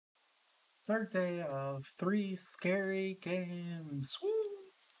Third day of 3 scary games. Woo!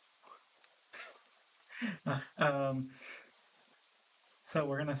 um, so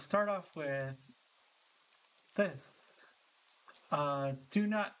we're gonna start off with this. Do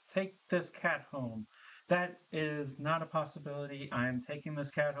not take this cat home. That is not a possibility. I am taking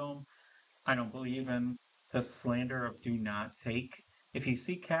this cat home. I don't believe in the slander of do not take. If you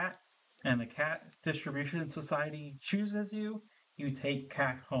see cat and the Cat Distribution Society chooses you, you take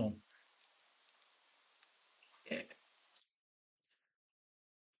cat home.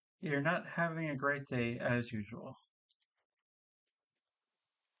 You're not having a great day as usual.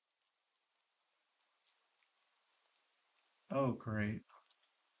 Oh, great.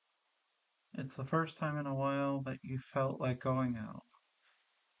 It's the first time in a while that you felt like going out,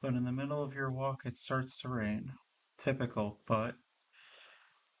 but in the middle of your walk it starts to rain. Typical, but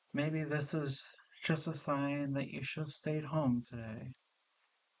maybe this is just a sign that you should have stayed home today.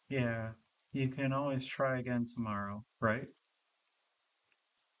 Yeah, you can always try again tomorrow, right?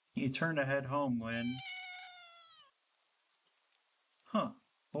 You turn to head home when. Huh,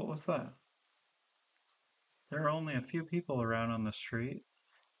 what was that? There are only a few people around on the street.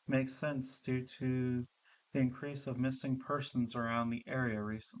 Makes sense due to the increase of missing persons around the area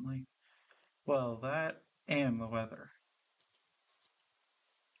recently. Well, that and the weather.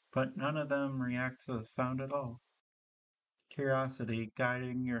 But none of them react to the sound at all. Curiosity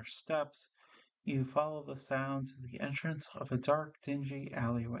guiding your steps, you follow the sound to the entrance of a dark, dingy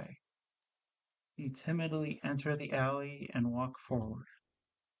alleyway. You timidly enter the alley and walk forward.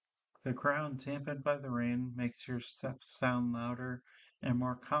 The ground, dampened by the rain, makes your steps sound louder and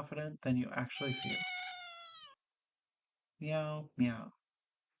more confident than you actually feel. Meow, meow.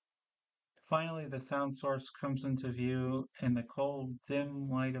 Finally, the sound source comes into view in the cold, dim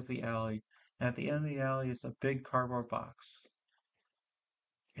light of the alley. At the end of the alley is a big cardboard box.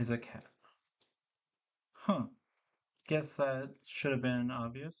 Is a cat. Huh. Guess that should have been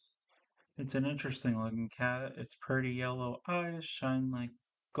obvious. It's an interesting looking cat. Its pretty yellow eyes shine like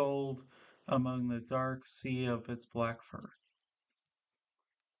gold among the dark sea of its black fur.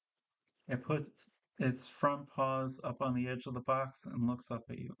 It puts its front paws up on the edge of the box and looks up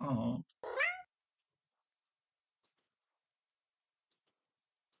at you. Oh,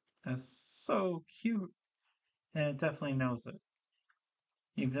 that's so cute. And it definitely knows it.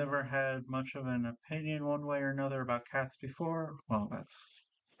 You've never had much of an opinion one way or another about cats before? Well, that's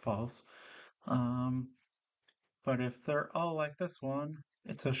false. Um, but if they're all like this one,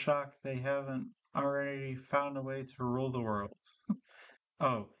 it's a shock they haven't already found a way to rule the world.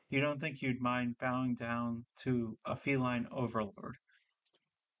 Oh, you don't think you'd mind bowing down to a feline overlord?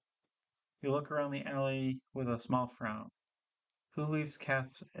 You look around the alley with a small frown. Who leaves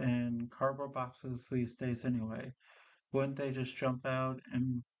cats in cardboard boxes these days anyway? Wouldn't they just jump out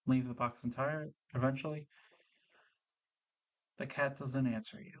and leave the box entire eventually? The cat doesn't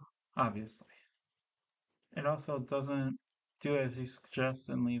answer you, obviously. It also doesn't do as you suggest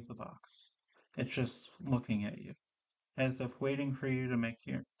and leave the box. It's just looking at you, as if waiting for you to make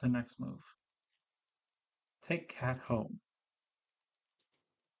the next move. Take cat home.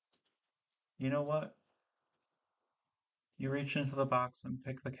 You know what? You reach into the box and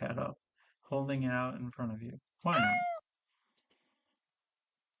pick the cat up, holding it out in front of you. Why not?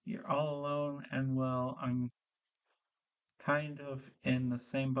 You're all alone, and well, I'm kind of in the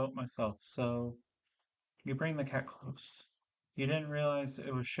same boat myself, so you bring the cat close. You didn't realize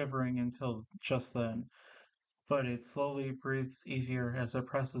it was shivering until just then, but it slowly breathes easier as it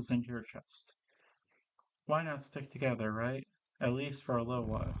presses into your chest. Why not stick together, right? At least for a little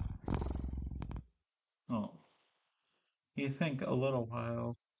while. Oh, you think a little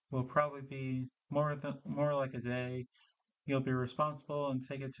while will probably be more like a day. You'll be responsible and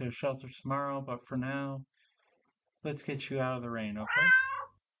take it to a shelter tomorrow, but for now, let's get you out of the rain, okay?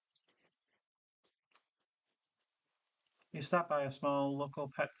 You stop by a small local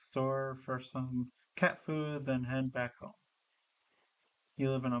pet store for some cat food, then head back home.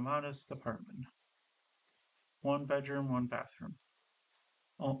 You live in a modest apartment. One bedroom, one bathroom.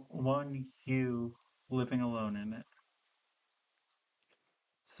 One you living alone in it.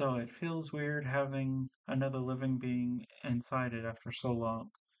 So it feels weird having another living being inside it after so long,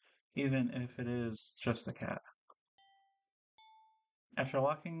 even if it is just a cat. After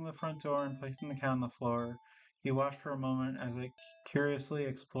locking the front door and placing the cat on the floor, you watch for a moment as it curiously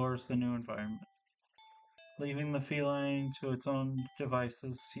explores the new environment. Leaving the feline to its own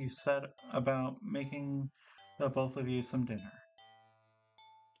devices, you set about making the both of you some dinner.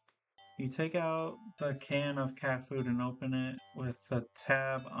 You take out the can of cat food and open it with the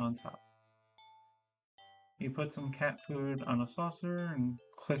tab on top. You put some cat food on a saucer and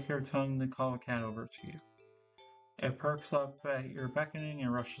click your tongue to call a cat over to you. It perks up at your beckoning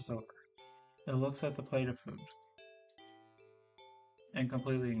and rushes over. It looks at the plate of food and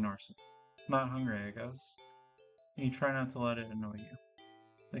completely ignores it. Not hungry, I guess. You try not to let it annoy you.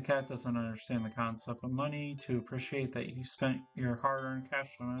 The cat doesn't understand the concept of money to appreciate that you spent your hard-earned cash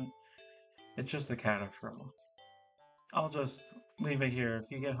on it. It's just a cat after all. I'll just leave it here.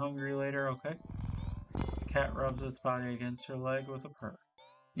 If you get hungry later, okay? The cat rubs its body against your leg with a purr.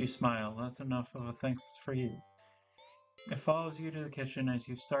 You smile. That's enough of a thanks for you. It follows you to the kitchen as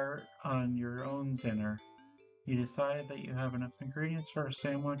you start on your own dinner. You decide that you have enough ingredients for a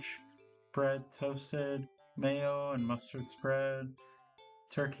sandwich: bread toasted, mayo and mustard spread,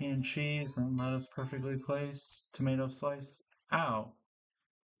 turkey and cheese and lettuce perfectly placed, tomato slice. Ow!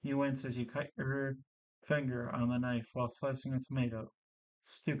 You wince as you cut your finger on the knife while slicing a tomato.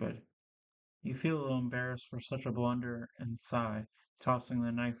 Stupid. You feel a little embarrassed for such a blunder and sigh, tossing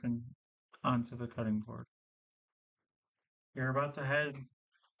the knife onto the cutting board. You're about to head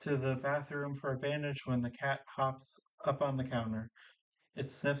to the bathroom for a bandage when the cat hops up on the counter. It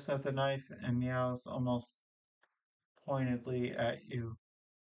sniffs at the knife and meows almost pointedly at you.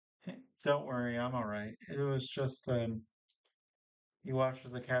 Don't worry, I'm alright. It was just, you watch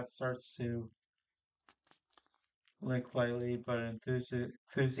as the cat starts to lick lightly but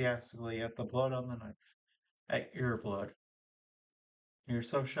enthusiastically at the blood on the knife. At your blood. You're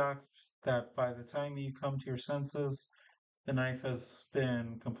so shocked that by the time you come to your senses, the knife has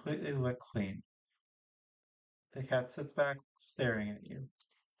been completely licked clean. The cat sits back, staring at you.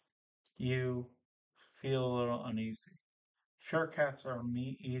 You feel a little uneasy. Sure, cats are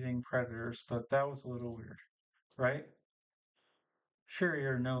meat-eating predators, but that was a little weird, right? Sure,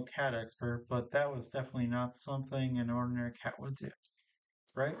 you're no cat expert, but that was definitely not something an ordinary cat would do,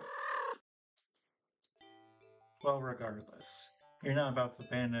 right? Well, regardless, you're not about to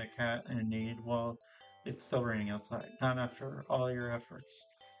abandon a cat in need while it's still raining outside, not after all your efforts.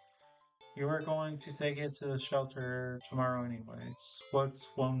 You are going to take it to the shelter tomorrow anyways. What's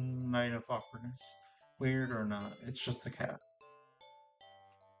one night of awkwardness? Weird or not, it's just a cat.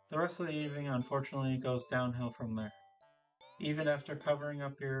 The rest of the evening, unfortunately, goes downhill from there. Even after covering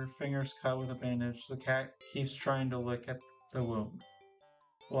up your fingers cut with a bandage, the cat keeps trying to lick at the wound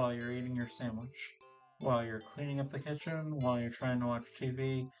while you're eating your sandwich. While you're cleaning up the kitchen, while you're trying to watch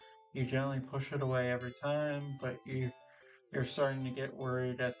TV, you gently push it away every time, but you're starting to get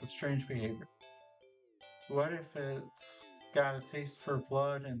worried at the strange behavior. What if it's got a taste for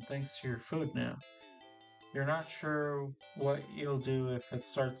blood and thinks to your food now? You're not sure what you'll do if it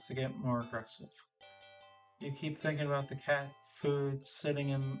starts to get more aggressive. You keep thinking about the cat food sitting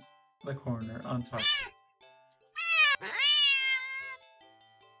in the corner, untouched.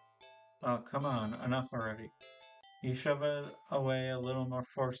 Oh, come on, enough already. You shove it away a little more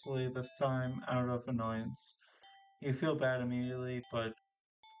forcefully this time, out of annoyance. You feel bad immediately, but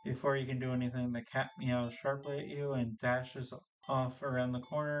before you can do anything, the cat meows sharply at you and dashes off around the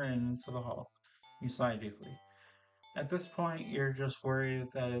corner and into the hall. You sigh deeply. At this point, you're just worried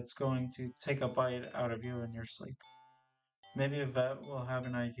that it's going to take a bite out of you in your sleep. Maybe a vet will have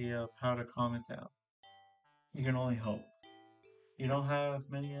an idea of how to calm it down. You can only hope. You don't have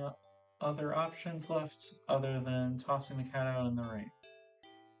many other options left other than tossing the cat out in the rain.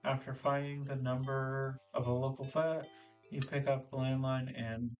 After finding the number of a local vet, you pick up the landline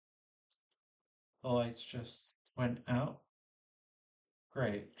and the lights just went out.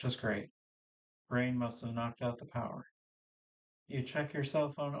 Great, just great. Rain must have knocked out the power. You check your cell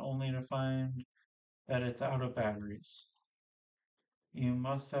phone only to find that it's out of batteries. You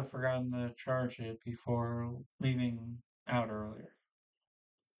must have forgotten to charge it before leaving out earlier.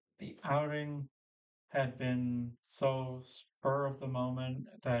 The outing had been so spur of the moment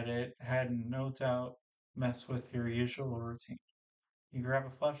that it had no doubt messed with your usual routine. You grab a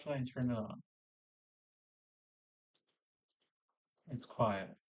flashlight and turn it on. It's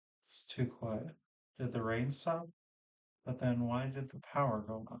quiet. It's too quiet. Did the rain stop? But then why did the power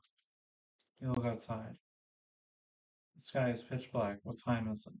go out? You look outside. The sky is pitch black. What time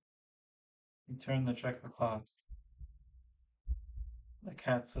is it? You turn to check the clock. The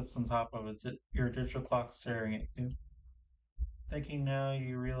cat sits on top of your digital clock staring at you. Thinking now,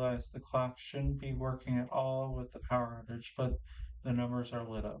 you realize the clock shouldn't be working at all with the power outage, but the numbers are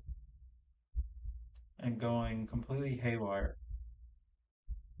lit up and going completely haywire.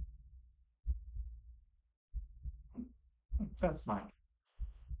 That's fine.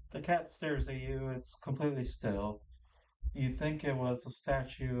 The cat stares at you. It's completely still. You think it was a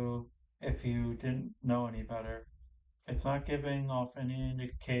statue if you didn't know any better. It's not giving off any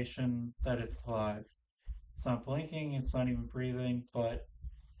indication that it's alive. It's not blinking, it's not even breathing, but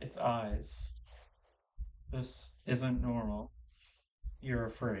its eyes. This isn't normal. You're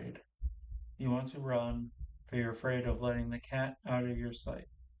afraid. You want to run, but you're afraid of letting the cat out of your sight.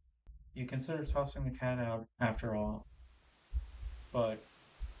 You consider tossing the cat out after all, but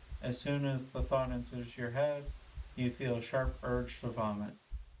as soon as the thought enters your head, you feel a sharp urge to vomit.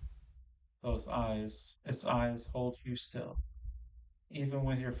 Its eyes hold you still. Even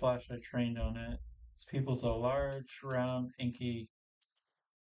with your flashlight trained on it, its pupils are large, round, inky.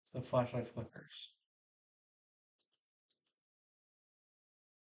 The flashlight flickers,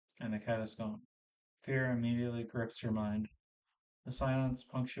 and the cat is gone. Fear immediately grips your mind. The silence,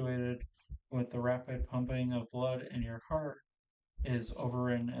 punctuated with the rapid pumping of blood in your heart, is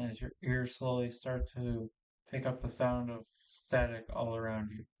overridden as your ears slowly start to pick up the sound of static all around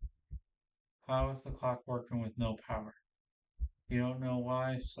you. How is the clock working with no power? You don't know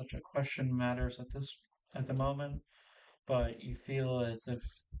why such a question matters at the moment, but you feel as if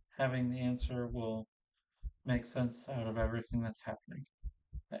having the answer will make sense out of everything that's happening.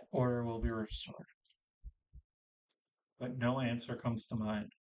 That order will be restored. But no answer comes to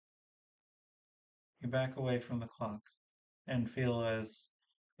mind. You back away from the clock and feel as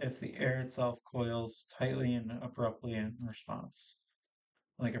if the air itself coils tightly and abruptly in response,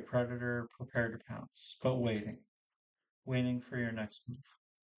 like a predator prepared to pounce, but waiting for your next move.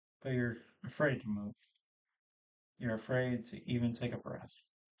 But you're afraid to move. You're afraid to even take a breath.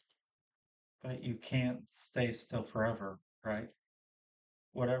 But you can't stay still forever, right?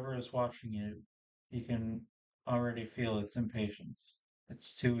 Whatever is watching you, you can already feel its impatience.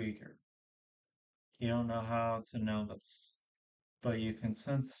 It's too eager. You don't know how to know this, but you can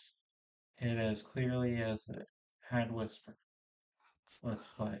sense it as clearly as it had whispered. Let's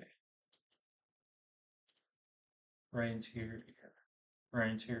play. Right into your ear, right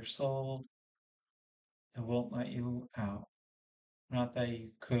into your soul. It won't let you out. Not that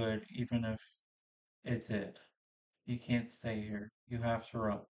you could, even if it did. You can't stay here. You have to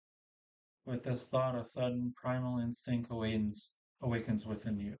run. With this thought, a sudden primal instinct awakens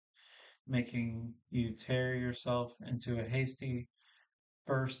within you, making you tear yourself into a hasty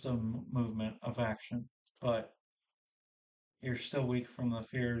burst of movement of action. But you're still weak from the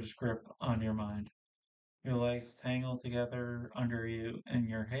fear's grip on your mind. Your legs tangle together under you in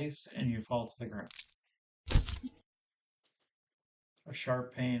your haste, and you fall to the ground. A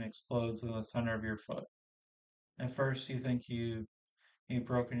sharp pain explodes in the center of your foot. At first, you think you've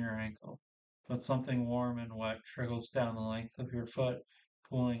broken your ankle, but something warm and wet trickles down the length of your foot,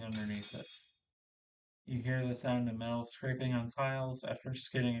 pooling underneath it. You hear the sound of metal scraping on tiles after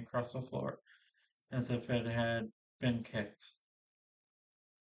skidding across the floor, as if it had been kicked.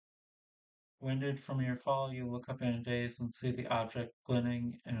 Winded from your fall, you look up in a daze and see the object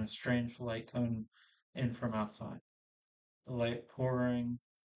glinting in a strange light coming in from outside. The light pouring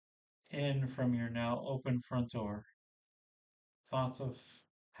in from your now open front door. Thoughts of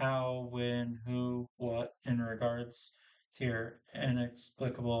how, when, who, what in regards to your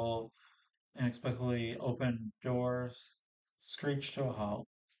inexplicably open doors screech to a halt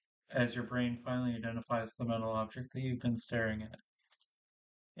as your brain finally identifies the metal object that you've been staring at.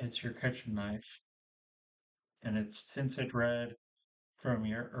 It's your kitchen knife, and it's tinted red from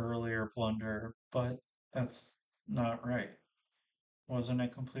your earlier blunder, but that's not right. Wasn't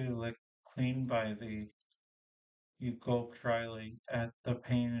it completely cleaned by the you gulp dryly at the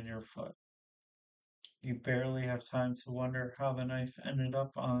pain in your foot. You barely have time to wonder how the knife ended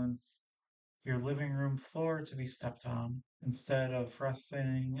up on your living room floor to be stepped on, instead of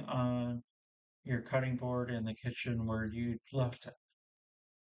resting on your cutting board in the kitchen where you'd left it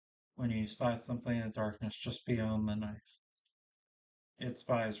when you spy something in the darkness just beyond the knife. It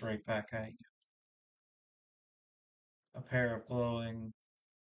spies right back at you. A pair of glowing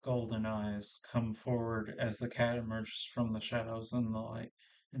golden eyes come forward as the cat emerges from the shadows and the light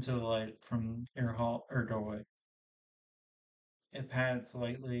into the light from your hall or doorway. It pads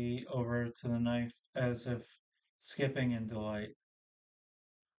lightly over to the knife as if skipping in delight,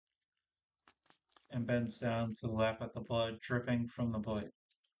 and bends down to lap at the blood dripping from the blade.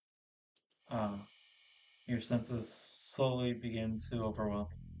 Ah, your senses slowly begin to overwhelm.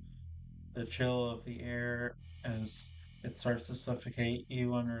 The chill of the air as it starts to suffocate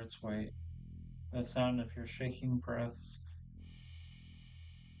you under its weight. The sound of your shaking breaths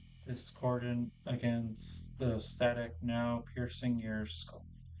discordant against the static now piercing your skull.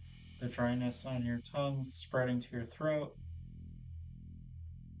 The dryness on your tongue spreading to your throat.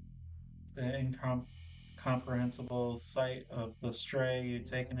 The incomprehensible sight of the stray you'd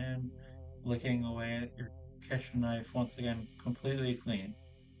taken in, licking away at your kitchen knife once again completely clean.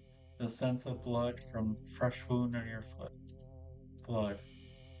 The sense of blood from fresh wound on your foot. Blood.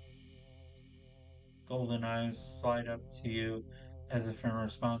 Golden eyes slide up to you as if in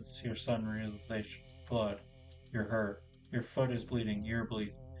response to your sudden realization. Blood. You're hurt. Your foot is bleeding. You're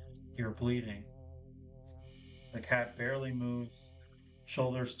bleeding. You're bleeding. The cat barely moves,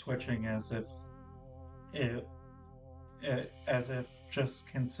 shoulders twitching it, as if just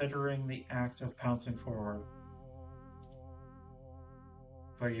considering the act of pouncing forward.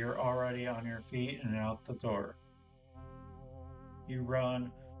 But you're already on your feet and out the door. You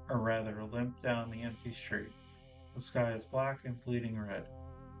run, or rather limp down the empty street. The sky is black and bleeding red,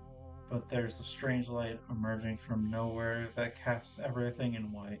 but there's a strange light emerging from nowhere that casts everything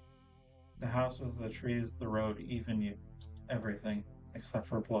in white. The houses, the trees, the road, even you. Everything, except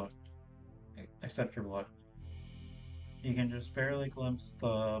for blood. Except your blood. You can just barely glimpse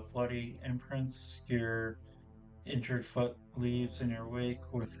the bloody imprints your injured foot leaves in your wake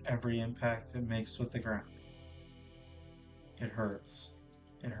with every impact it makes with the ground. It hurts.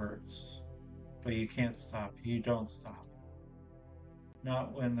 It hurts. But you can't stop. You don't stop.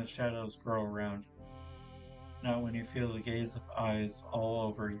 Not when the shadows grow around you. Not when you feel the gaze of eyes all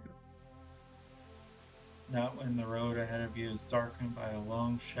over you. Not when the road ahead of you is darkened by a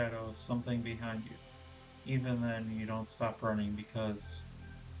long shadow of something behind you. Even then, you don't stop running because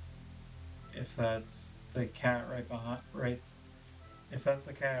if that's the cat if that's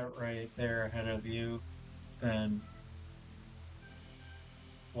the cat right there ahead of you, then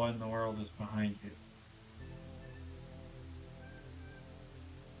what in the world is behind you?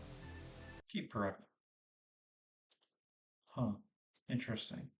 Keep running. Huh.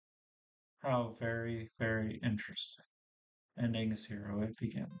 Interesting. How very, very interesting. Ending 0, it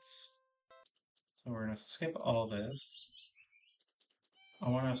begins. So we're gonna skip all this. I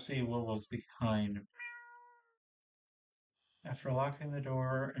wanna see what was behind. After locking the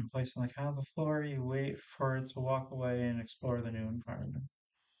door and placing the cat on the floor, you wait for it to walk away and explore the new environment.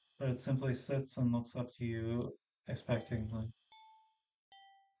 But it simply sits and looks up to you expectantly.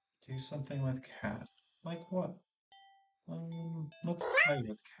 Do something with cat. Like what? Let's play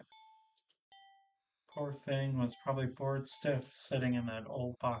with cat. Poor thing was probably bored stiff sitting in that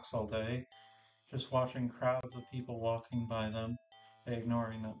old box all day, just watching crowds of people walking by them,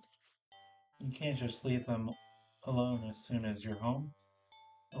 ignoring them. You can't just leave them alone as soon as you're home.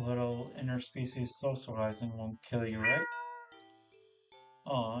 A little interspecies socializing won't kill you, right?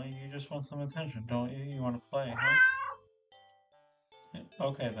 Aw, you just want some attention, don't you? You want to play, huh?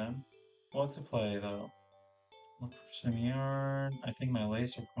 Okay then. What to play, though? Look for some yarn. I think my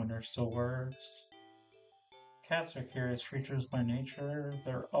laser pointer still works. Cats are curious creatures by nature.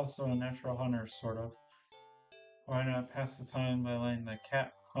 They're also a natural hunter, sort of. Why not pass the time by letting the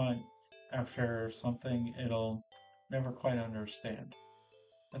cat hunt after something it'll never quite understand?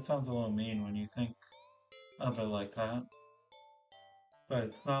 That sounds a little mean when you think of it like that. But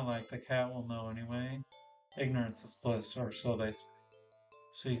it's not like the cat will know anyway. Ignorance is bliss, or so they say.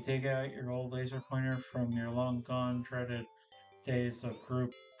 So you take out your old laser pointer from your long gone, dreaded days of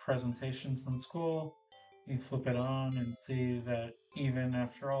group presentations in school. You flip it on and see that even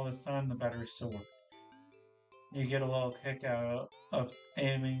after all this time, the battery still works. You get a little kick out of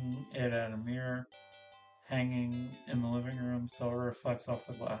aiming it at a mirror hanging in the living room so it reflects off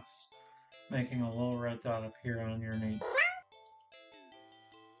the glass, making a little red dot appear on your knee.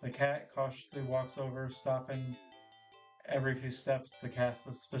 The cat cautiously walks over, stopping every few steps to cast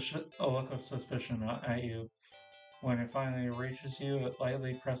a look of suspicion at you. When it finally reaches you, it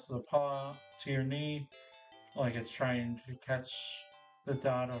lightly presses a paw to your knee, like it's trying to catch the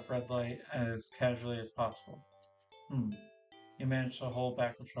dot of red light as casually as possible. You manage to hold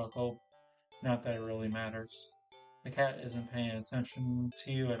back a chuckle, not that it really matters. The cat isn't paying attention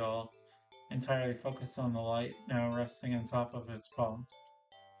to you at all, entirely focused on the light now resting on top of its paw.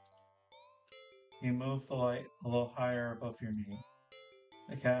 You move the light a little higher above your knee.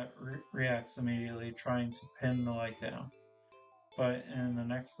 The cat reacts immediately, trying to pin the light down. But in the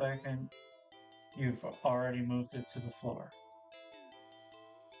next second, you've already moved it to the floor.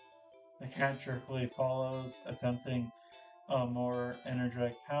 The cat jerkily follows, attempting a more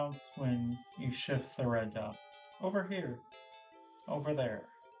energetic pounce when you shift the red dot. Over here, over there,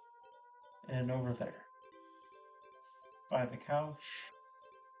 and over there. By the couch,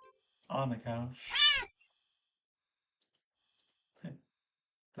 on the couch.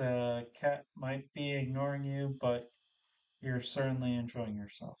 The cat might be ignoring you, but you're certainly enjoying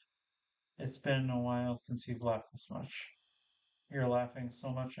yourself. It's been a while since you've laughed this much. You're laughing so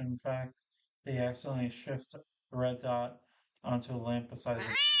much, in fact, that you accidentally shift the red dot onto a lamp beside it.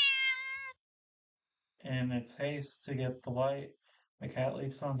 In its haste to get the light, The cat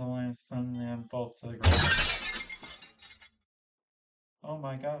leaps on the lamp, sending them both to the ground. Oh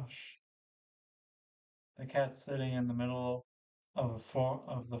my gosh. The cat sitting in the middle of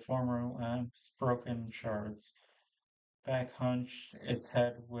the former lamp's broken shards, back hunched, its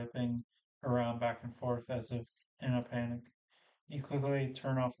head whipping around back and forth as if in a panic. You quickly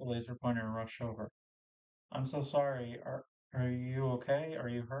turn off the laser pointer and rush over. I'm so sorry. Are you okay? Are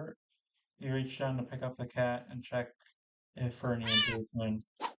you hurt? You reach down to pick up the cat and check it for any injuries when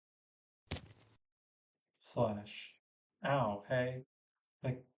slash. Ow, hey.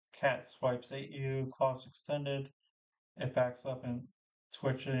 The cat swipes at you, claws extended. It backs up and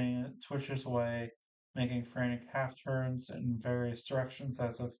twitches away, making frantic half turns in various directions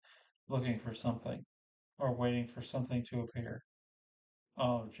as if looking for something or waiting for something to appear.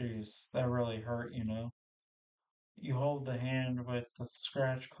 Oh, geez, that really hurt, you know. You hold the hand with the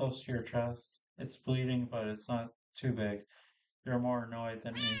scratch close to your chest. It's bleeding, but it's not too big. You're more annoyed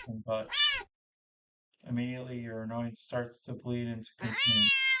than anything, but immediately your annoyance starts to bleed into concern.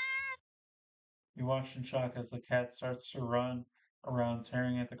 You watch in shock as the cat starts to run around,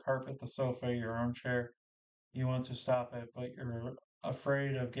 tearing at the carpet, the sofa, your armchair. You want to stop it, but you're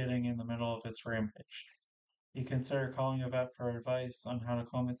afraid of getting in the middle of its rampage. You consider calling a vet for advice on how to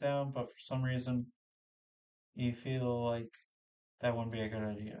calm it down, but for some reason, you feel like that wouldn't be a good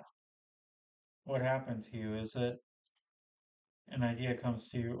idea. What happened to you? Is it an idea comes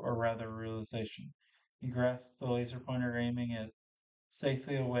to you, or rather a realization? You grasp the laser pointer, aiming it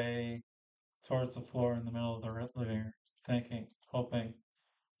safely away towards the floor in the middle of the living room, thinking, hoping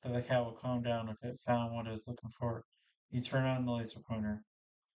that the cat will calm down if it found what it was looking for. You turn on the laser pointer.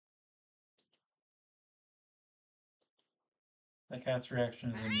 The cat's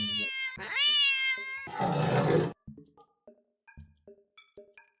reaction is immediate.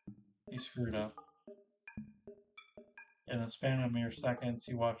 You screwed up. In a span of mere seconds,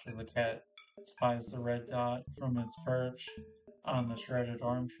 you watch as the cat spies the red dot from its perch on the shredded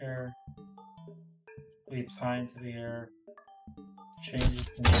armchair, leaps high into the air,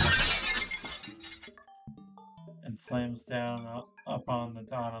 changes and slams down upon the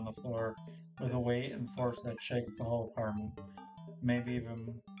dot on the floor with a weight and force that shakes the whole apartment, maybe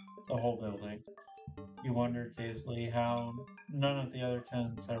even the whole building. You wonder dazedly how none of the other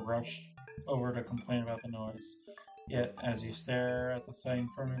tenants had rushed over to complain about the noise. Yet, as you stare at the sight in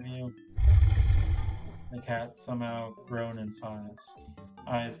front of you, the cat somehow grown in size,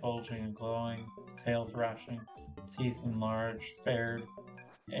 eyes bulging and glowing, tail thrashing, teeth enlarged, bared,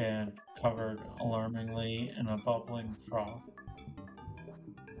 and covered alarmingly in a bubbling froth.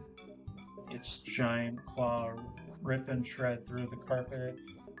 Its giant claw rip and shred through the carpet,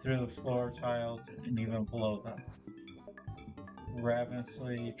 through the floor tiles, and even below them.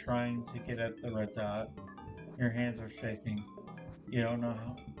 Ravenously trying to get at the red dot, your hands are shaking. You don't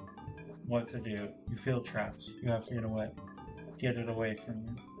know what to do. You feel trapped. You have to get away. Get it away from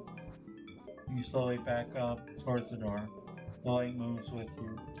you. You slowly back up towards the door. The light moves with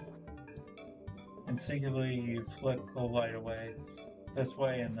you. Instinctively, you flick the light away, this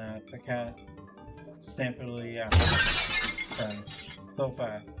way and that. The cat stampedly after you. So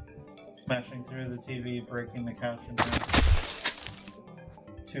fast. Smashing through the TV, breaking the couch in half.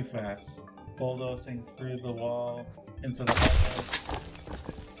 Too fast. Bulldozing through the wall into the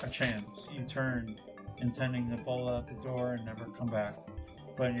hallway. A chance. You turn, intending to bolt out the door and never come back.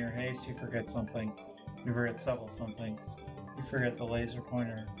 But in your haste, you forget something. You forget several somethings. You forget the laser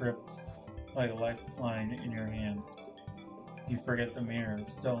pointer gripped like a lifeline in your hand. You forget the mirror,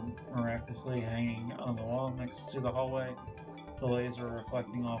 still miraculously hanging on the wall next to the hallway, the laser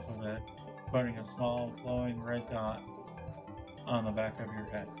reflecting off of it, putting a small glowing red dot on the back of your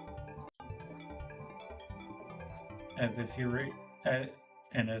head. As if you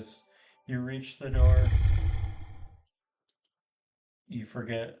as you reach the door, you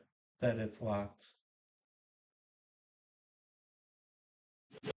forget that it's locked.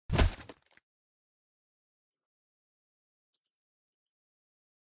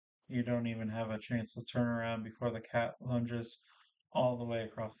 You don't even have a chance to turn around before the cat lunges all the way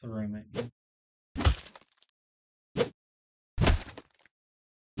across the room at you.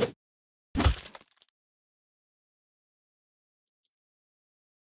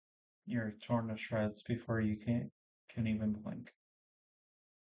 You're torn to shreds before you can even blink.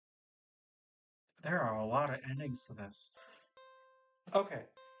 There are a lot of endings to this. Okay,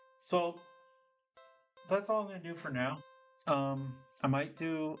 so that's all I'm gonna do for now. I might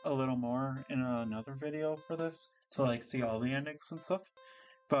do a little more in another video for this to like see all the endings and stuff,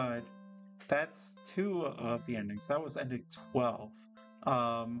 but that's 2 of the endings. That was ending 12.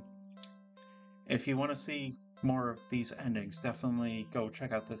 Um, if you want to see more of these endings, definitely go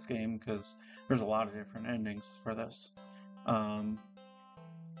check out this game because there's a lot of different endings for this. Oh,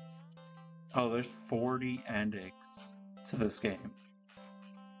 there's 40 endings to this game.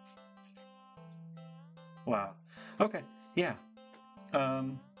 Wow. Okay, yeah.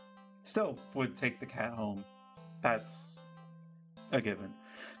 Still would take the cat home. That's a given.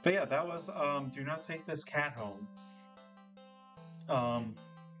 But yeah, that was Do Not Take This Cat Home.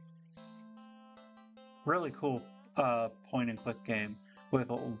 Really cool point and click game with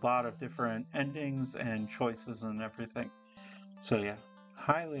a lot of different endings and choices and everything. So yeah,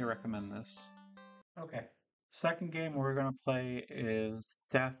 highly recommend this. Okay, second game we're gonna play is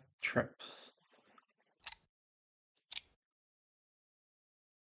Death Trips.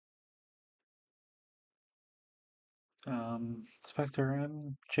 Inspector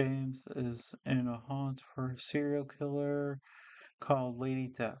M. James is in a haunt for a serial killer called Lady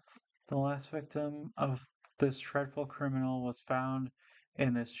Death. The last victim of this dreadful criminal was found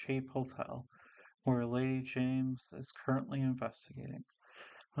in this cheap hotel, where Lady James is currently investigating.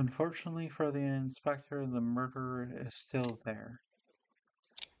 Unfortunately for the inspector, the murderer is still there.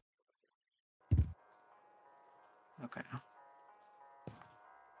 Okay.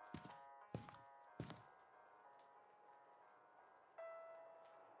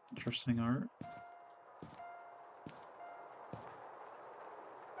 Interesting art.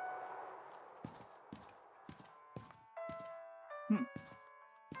 Hmm.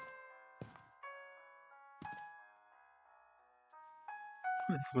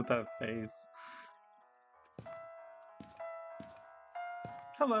 What is with that face?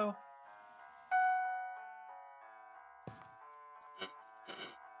 Hello.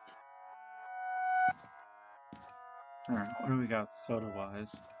 Alright, what do we got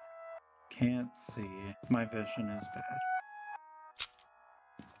soda-wise? Can't see. My vision is bad.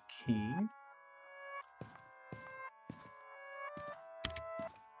 Key.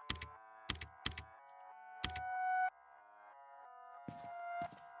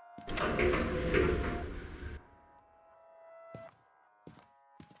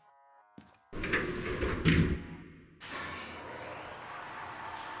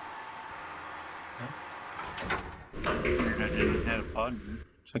 Weird, I didn't hit a button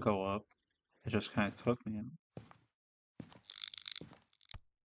to go up. It just kind of took me in.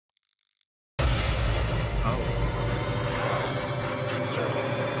 Oh.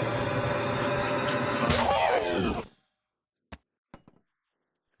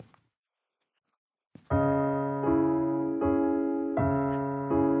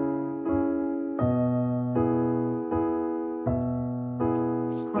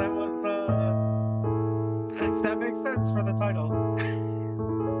 So that was, that makes sense for the title.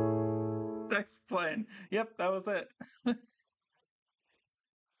 Explain. Yep, that was it.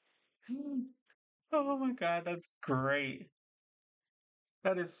 Oh my god, that's great.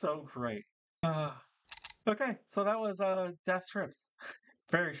 That is so great. Okay, so that was Death Trips.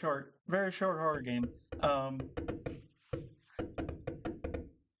 Very short horror game.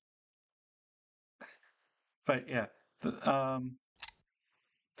 But yeah, we'll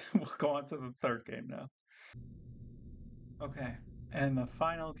go on to the third game now. Okay, and the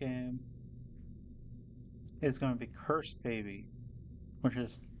final game is going to be Curse Baby, which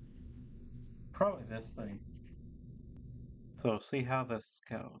is probably this thing. So see how this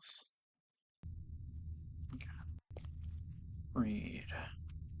goes. Okay. Read.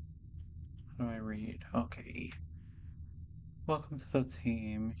 How do I read? Okay. Welcome to the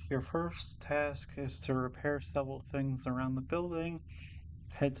team. Your first task is to repair several things around the building.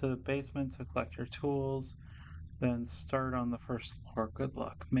 Head to the basement to collect your tools. Then start on the first floor. Good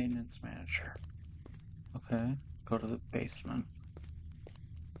luck, maintenance manager. Okay, go to the basement.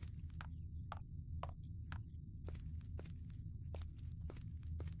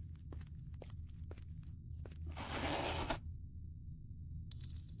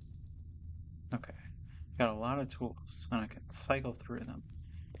 Okay, got a lot of tools, and I can cycle through them.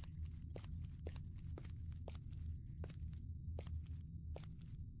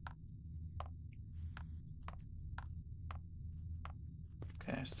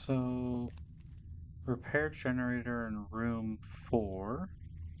 Okay, so repair generator in room 4.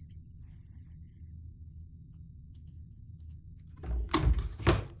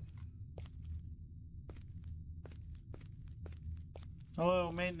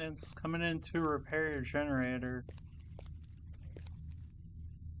 Hello, maintenance, coming in to repair your generator.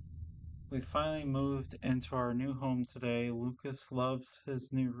 We finally moved into our new home today. Lucas loves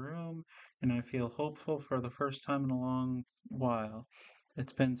his new room, and I feel hopeful for the first time in a long while.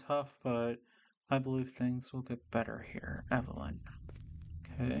 It's been tough, but I believe things will get better here. Evelyn.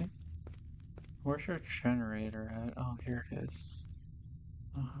 Okay. Where's your generator at? Oh, here it is.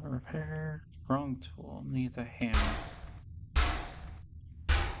 Repair. Wrong tool. Needs a hammer.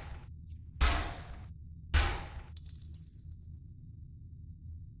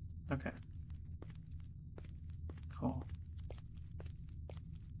 Okay. Cool.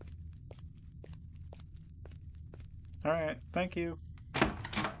 Alright, thank you.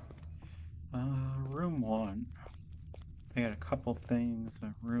 Room 1. They got a couple things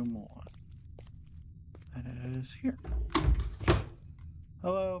in room 1. That is here.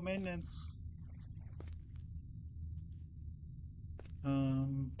 Hello, maintenance.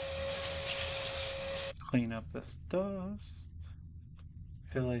 Clean up this dust.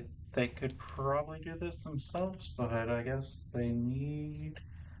 Feel like they could probably do this themselves, but I guess they need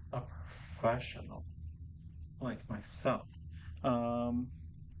a professional like myself.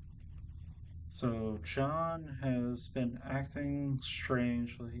 So John has been acting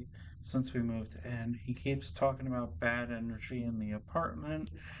strangely since we moved in. He keeps talking about bad energy in the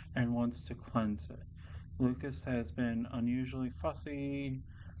apartment and wants to cleanse it. Lucas has been unusually fussy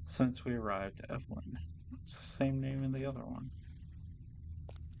since we arrived. Evelyn. It's the same name in the other one.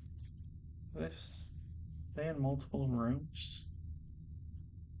 They in multiple rooms?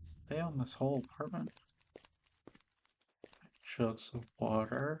 They own this whole apartment? Jugs of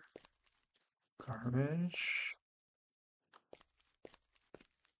water. Garbage.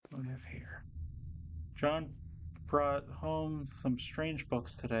 What do we have here? John brought home some strange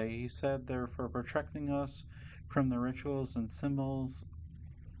books today. He said they're for protecting us from the rituals and symbols,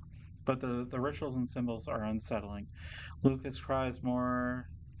 but the rituals and symbols are unsettling. Lucas cries more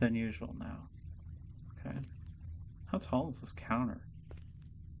than usual now. Okay. How tall is this counter?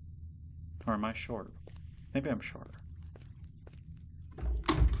 Or am I short? Maybe I'm short.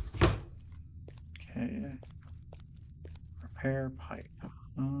 Okay. Repair pipe.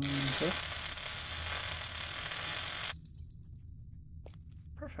 This?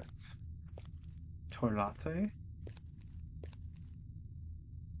 Perfect. Toilette.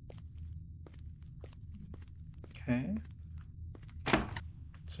 Okay.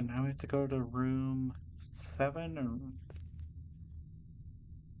 So now we have to go to room 7 or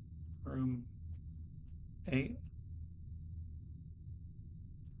room 8?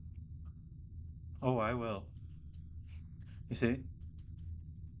 Oh, I will. You see?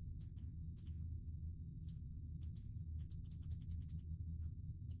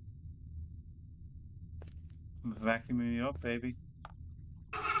 I'm vacuuming you up, baby.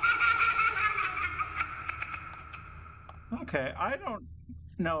 Okay, I don't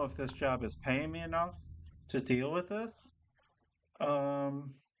know if this job is paying me enough to deal with this. Because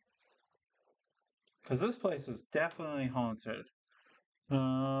this place is definitely haunted.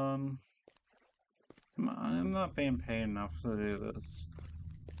 I'm not being paid enough to do this.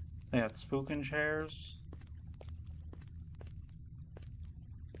 They got spooking chairs.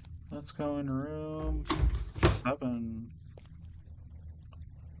 Let's go in room 7.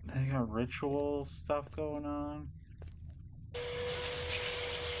 They got ritual stuff going on.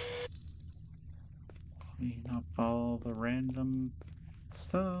 Clean up all the random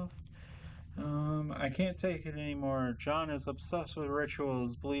stuff. I can't take it anymore. John is obsessed with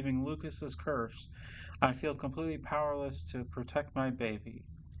rituals, believing Lucas is cursed. I feel completely powerless to protect my baby.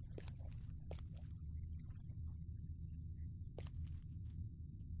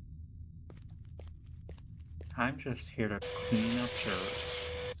 I'm just here to clean up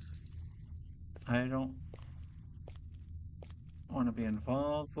dirt. I don't want to be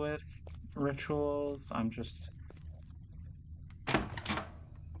involved with rituals. I'm just...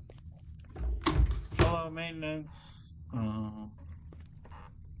 Hello, maintenance. I'm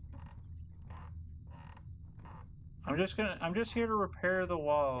just here to repair the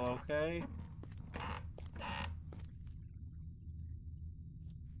wall, okay?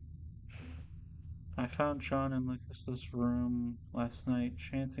 I found John in Lucas's room last night,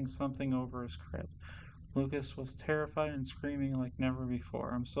 chanting something over his crib. Lucas was terrified and screaming like never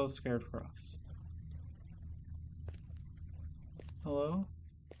before. I'm so scared for us. Hello?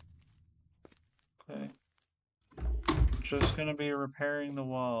 Okay. Just gonna be repairing the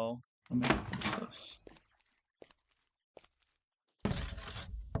wall. Let me close this.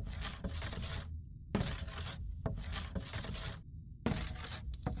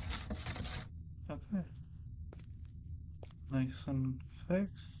 Okay. Nice and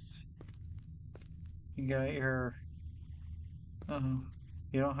fixed. You got your... Oh,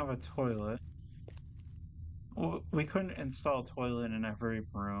 you don't have a toilet. Well, we couldn't install a toilet in every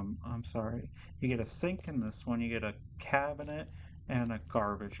room. I'm sorry. You get a sink in this one, you get a cabinet, and a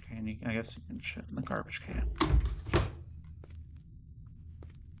garbage can. I guess you can shit in the garbage can.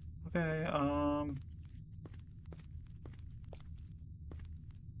 Okay,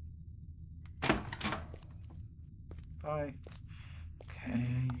 bye.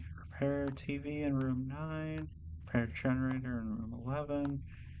 Okay, repair TV in room 9, repair generator in room 11,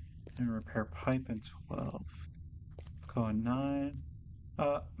 and repair pipe in 12. Let's go in 9.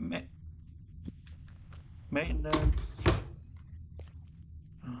 Maintenance.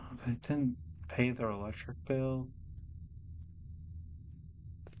 They didn't pay their electric bill.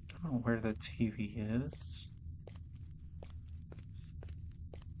 I don't know where the TV is.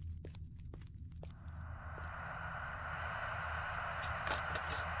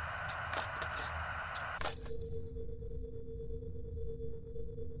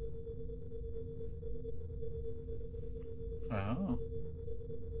 Oh,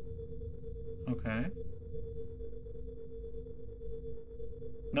 okay.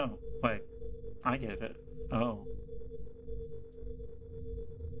 No, wait, I get it. Oh,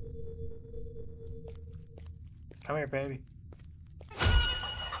 come here, baby.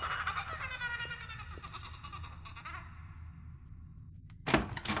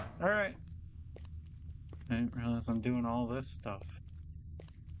 All right. I didn't realize I'm doing all this stuff.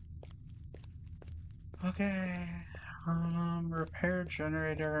 Okay. Repair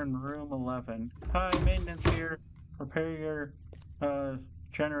generator in room 11. Hi, maintenance here. Repair your,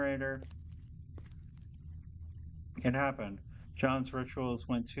 generator. It happened. John's rituals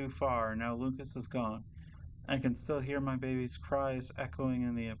went too far, and now Lucas is gone. I can still hear my baby's cries echoing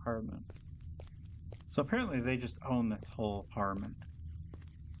in the apartment. So apparently they just own this whole apartment.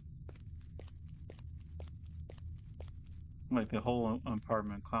 Like the whole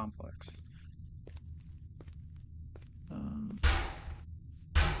apartment complex.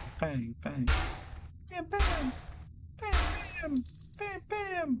 Bang, bang. Yeah, bam! Bam, bam! Bam,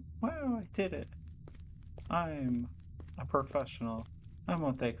 bam! Wow, I did it. I'm a professional. I'm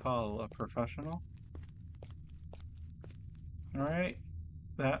what they call a professional. Alright,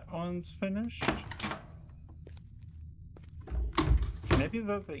 that one's finished. Maybe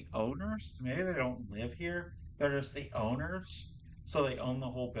they're the owners? Maybe they don't live here. They're just the owners. So they own the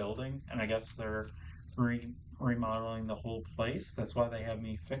whole building, and I guess they're remodeling the whole place. That's why they have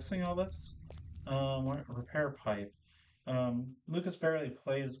me fixing all this. Repair pipe. Lucas barely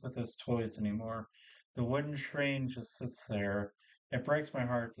plays with his toys anymore. The wooden train just sits there. It breaks my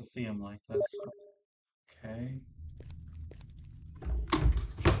heart to see him like this. Okay.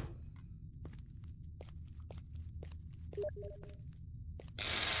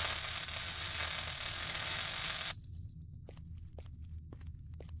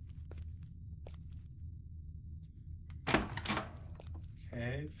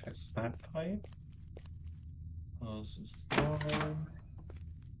 Okay, fix that pipe. Close this door.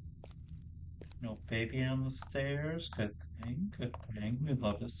 No baby on the stairs. Good thing, good thing. We'd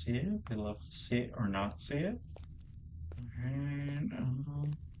love to see it. We'd love to see it or not see it.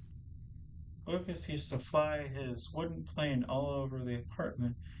 And, Lucas used to fly his wooden plane all over the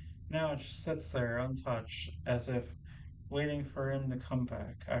apartment. Now it just sits there untouched, as if waiting for him to come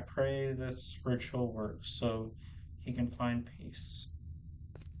back. I pray this ritual works so he can find peace.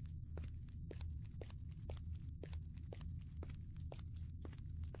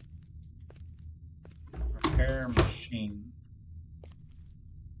 Repair machine.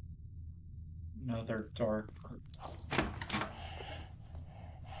 Another dark group.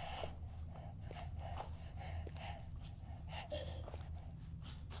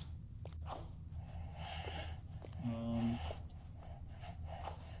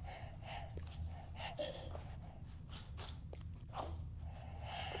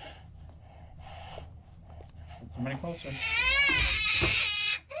 Come any closer.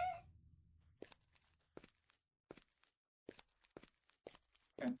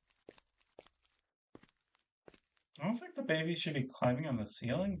 Okay. I don't think the baby should be climbing on the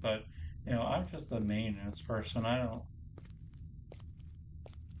ceiling, but I'm just the maintenance person. I don't.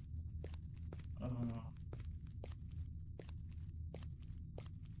 Uh,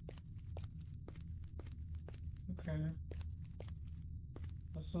 okay.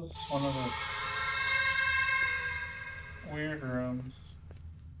 This is one of those weird rooms.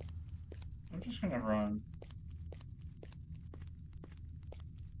 I'm just gonna run.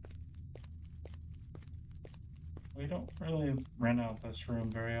 We don't really rent out this room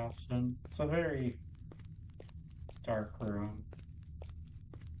very often. It's a very dark room.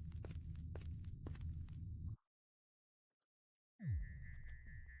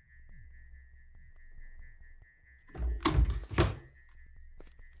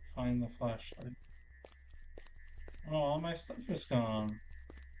 Find the flashlight. Oh, all my stuff is gone.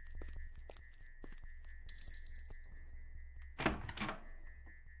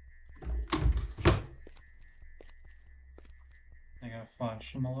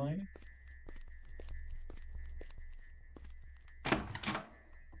 flash him a light.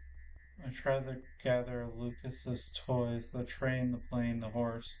 I tried to gather Lucas's toys, the train, the plane, the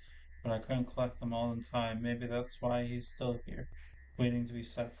horse, but I couldn't collect them all in time. Maybe that's why he's still here, waiting to be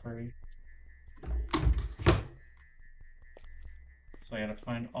set free. So I gotta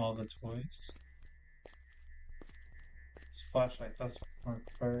find all the toys. This flashlight does work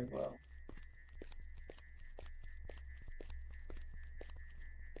very well.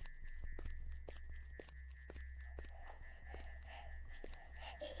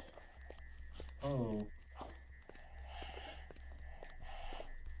 Oh.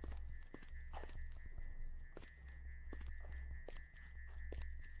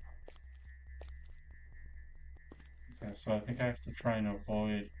 Okay, so I think I have to try and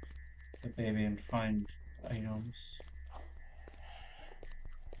avoid the baby and find items.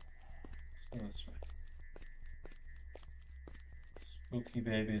 Let's go this way. Spooky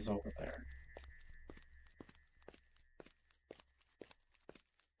baby's over there.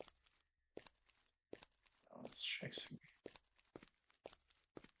 Oh, it's chasing me.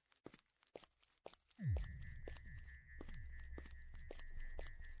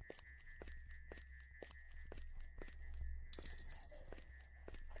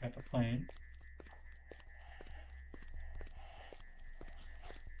 Got the plane.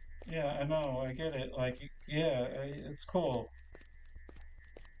 Yeah, I know, I get it. Like, yeah, it's cool.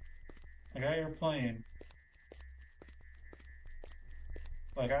 I got your plane.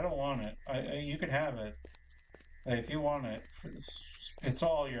 Like, I don't want it. You can have it. Like, if you want it, it's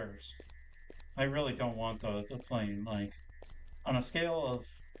all yours. I really don't want the plane. Like, on a scale of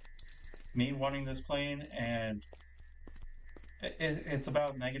me wanting this plane and it's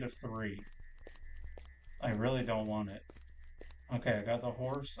about -3. I really don't want it. Okay, I got the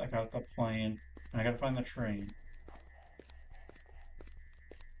horse, I got the plane, and I gotta find the train.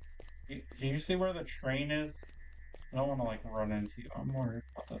 Do you see where the train is? I don't want to like run into you. I'm worried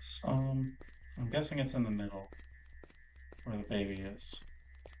about this. I'm guessing it's in the middle where the baby is.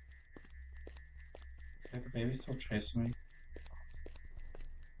 See if the baby's still chasing me.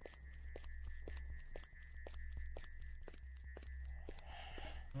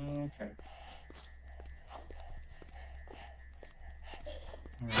 Okay.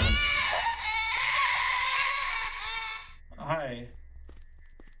 Hi.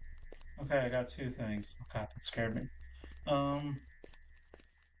 Okay, I got two things. Oh god, that scared me.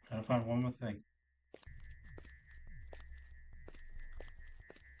 Gotta find one more thing.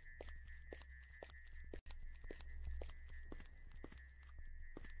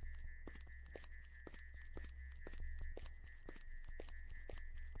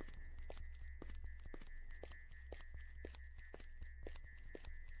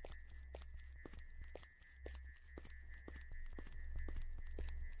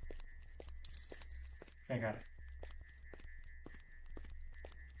 Okay, I got it.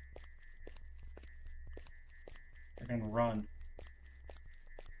 We're gonna run.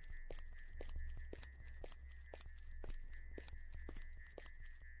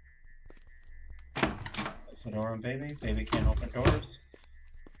 That's the door on baby. Baby can't open doors.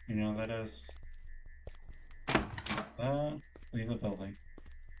 You know that is. What's that? Leave the building.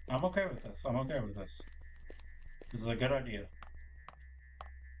 I'm okay with this. I'm okay with this. This is a good idea.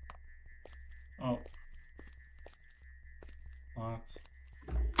 Oh. Locked.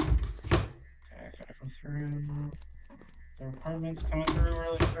 Okay, I gotta go through. The apartment's coming through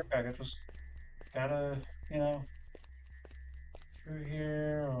really quick. I just gotta, you know, through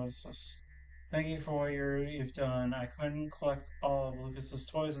here. What is this? Thank you for what you've done. I couldn't collect all of Lucas's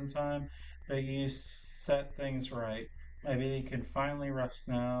toys in time, but you set things right. My baby can finally rest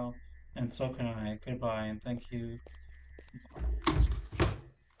now, and so can I. Goodbye, and thank you.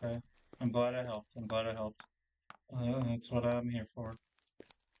 Okay. I'm glad I helped. I'm glad I helped. That's what I'm here for.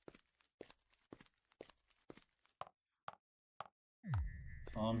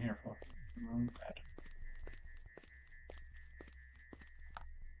 That's all I'm here for. I'm glad.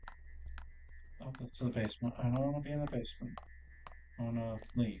 Oh, this is the basement. I don't want to be in the basement. I want to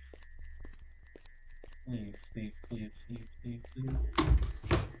leave. Leave, leave, leave, leave, leave, leave.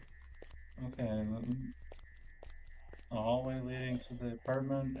 Okay, the hallway leading to the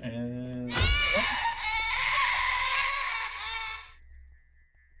apartment is... Oh.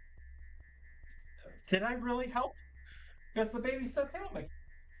 Did I really help? Because the baby still killed me.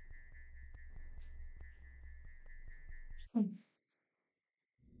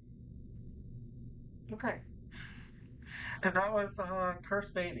 Okay. And that was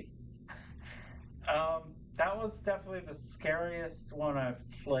Cursed Baby. That was definitely the scariest one I've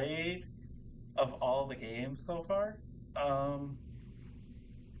played of all the games so far. Um,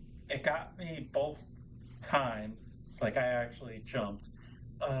 it got me both times. Like I actually jumped.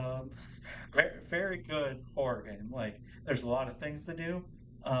 Um, very good horror game. Like there's a lot of things to do.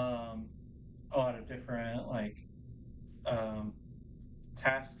 Um, a lot of different like um,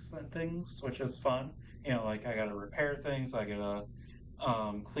 tasks and things, which is fun. You know, like I gotta repair things, I gotta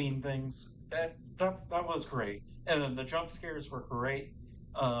clean things. That was great. And then the jump scares were great.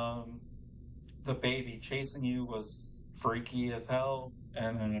 Um, the baby chasing you was freaky as hell,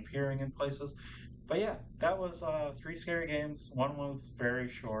 and then appearing in places. But yeah, that was three scary games. One was very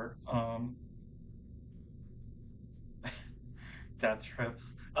short. Death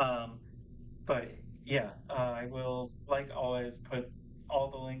trips. But yeah, I will, like always, put all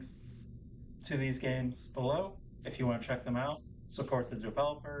the links to these games below if you want to check them out. Support the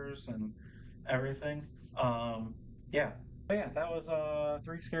developers and everything. Um, yeah. But yeah, that was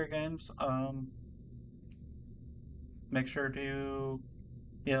three scary games. Make sure to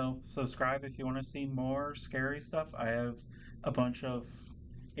subscribe if you want to see more scary stuff. I have a bunch of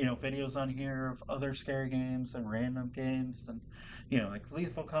videos on here of other scary games and random games and like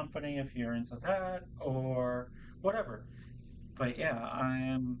Lethal Company if you're into that or whatever. But yeah, I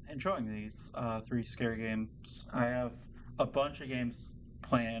am enjoying these three scary games. I have a bunch of games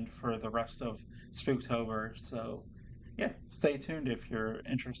planned for the rest of Spooktober, so yeah, stay tuned if you're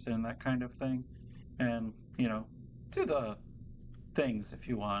interested in that kind of thing. And, do the things if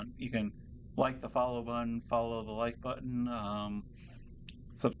you want. You can like the follow button, follow the like button,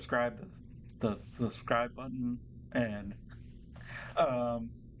 subscribe the subscribe button, and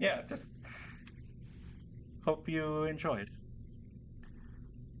yeah, just hope you enjoyed.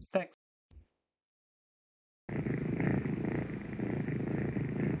 Thanks.